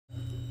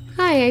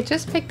Hi, I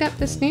just picked up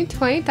this new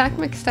toy, Doc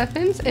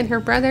McStuffins and her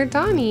brother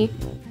Donnie.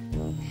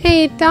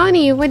 Hey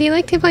Donnie, would you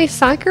like to play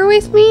soccer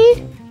with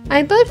me?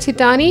 I'd love to,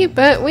 Dottie,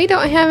 but we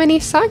don't have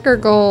any soccer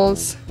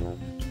goals.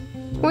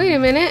 Wait a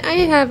minute, I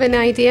have an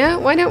idea.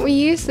 Why don't we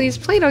use these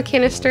Play-Doh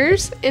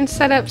canisters and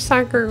set up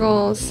soccer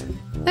goals?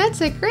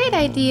 That's a great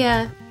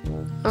idea!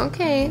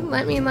 Okay,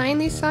 let me line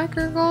these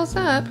soccer goals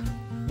up.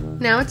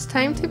 Now it's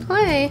time to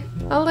play.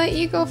 I'll let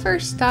you go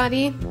first,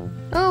 Dottie.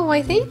 Oh,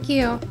 why thank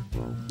you.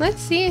 Let's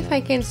see if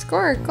I can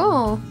score a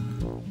goal.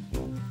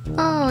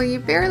 Oh, you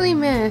barely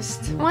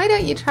missed. Why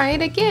don't you try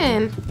it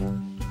again?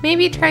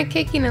 Maybe try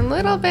kicking a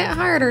little bit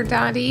harder,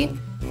 Dottie.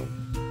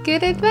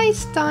 Good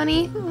advice,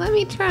 Donnie. Let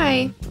me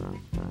try.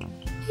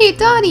 Hey,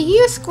 Dottie,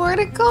 you scored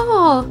a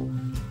goal!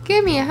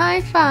 Give me a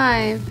high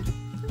five.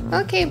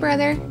 Okay,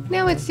 brother.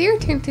 Now it's your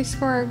turn to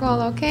score a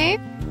goal, okay?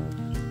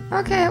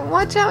 Okay,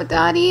 watch out,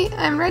 Dottie.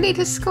 I'm ready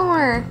to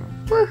score.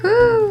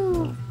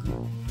 Woohoo!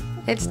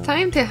 It's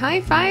time to high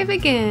five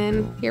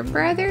again. Your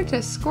brother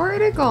just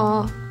scored a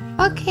goal.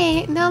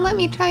 Okay, now let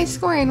me try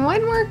scoring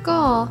one more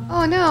goal.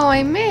 Oh no,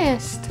 I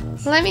missed.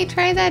 Let me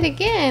try that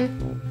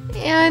again.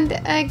 And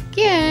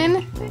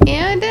again.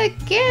 And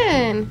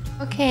again.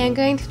 Okay, I'm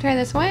going to try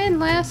this one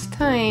last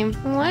time.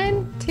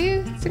 1,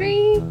 2,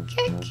 3,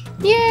 kick.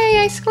 Yay,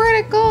 I scored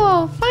a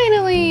goal.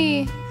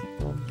 Finally.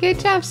 Good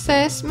job,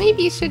 sis.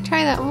 Maybe you should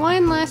try that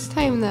one last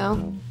time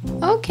though.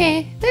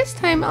 Okay, this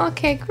time I'll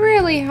kick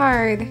really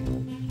hard.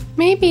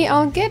 Maybe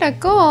I'll get a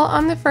goal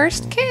on the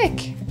first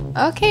kick.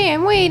 Okay,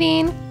 I'm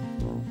waiting.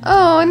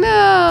 Oh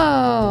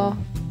no!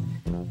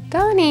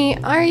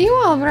 Donnie, are you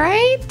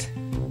alright?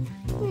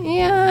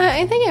 Yeah,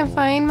 I think I'm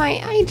fine.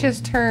 My eye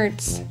just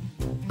hurts.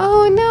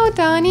 Oh no,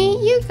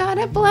 Donnie, you got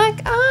a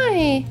black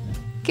eye.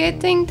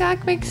 Good thing Doc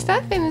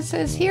McStuffins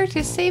is here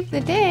to save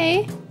the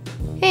day.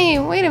 Hey,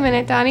 wait a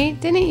minute, Donnie.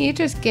 Didn't you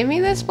just give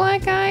me this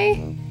black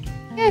eye?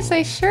 Yes,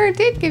 I sure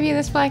did give you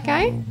this black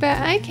eye, but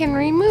I can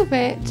remove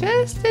it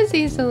just as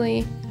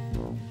easily.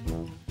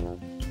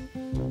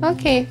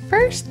 Okay,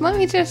 first let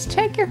me just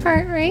check your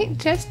heart rate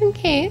just in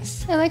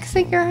case. It looks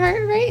like your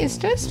heart rate is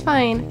just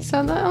fine,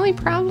 so the only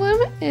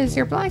problem is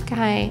your black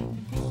eye.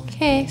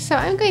 Okay, so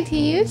I'm going to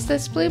use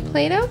this blue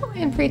Play-Doh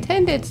and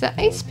pretend it's the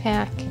ice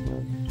pack.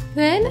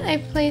 Then I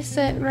place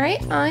it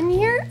right on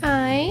your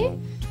eye,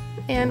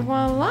 and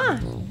voila!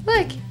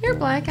 Look, your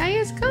black eye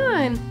is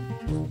gone!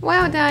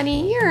 Wow,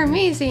 Dottie, you're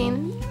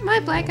amazing! My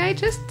black eye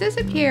just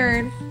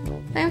disappeared!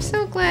 I'm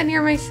so glad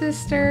you're my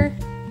sister.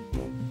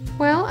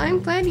 Well,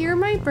 I'm glad you're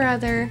my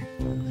brother.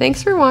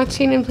 Thanks for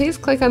watching, and please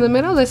click on the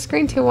middle of the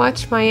screen to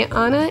watch my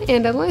Anna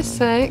and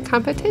Alyssa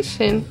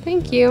competition.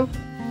 Thank you.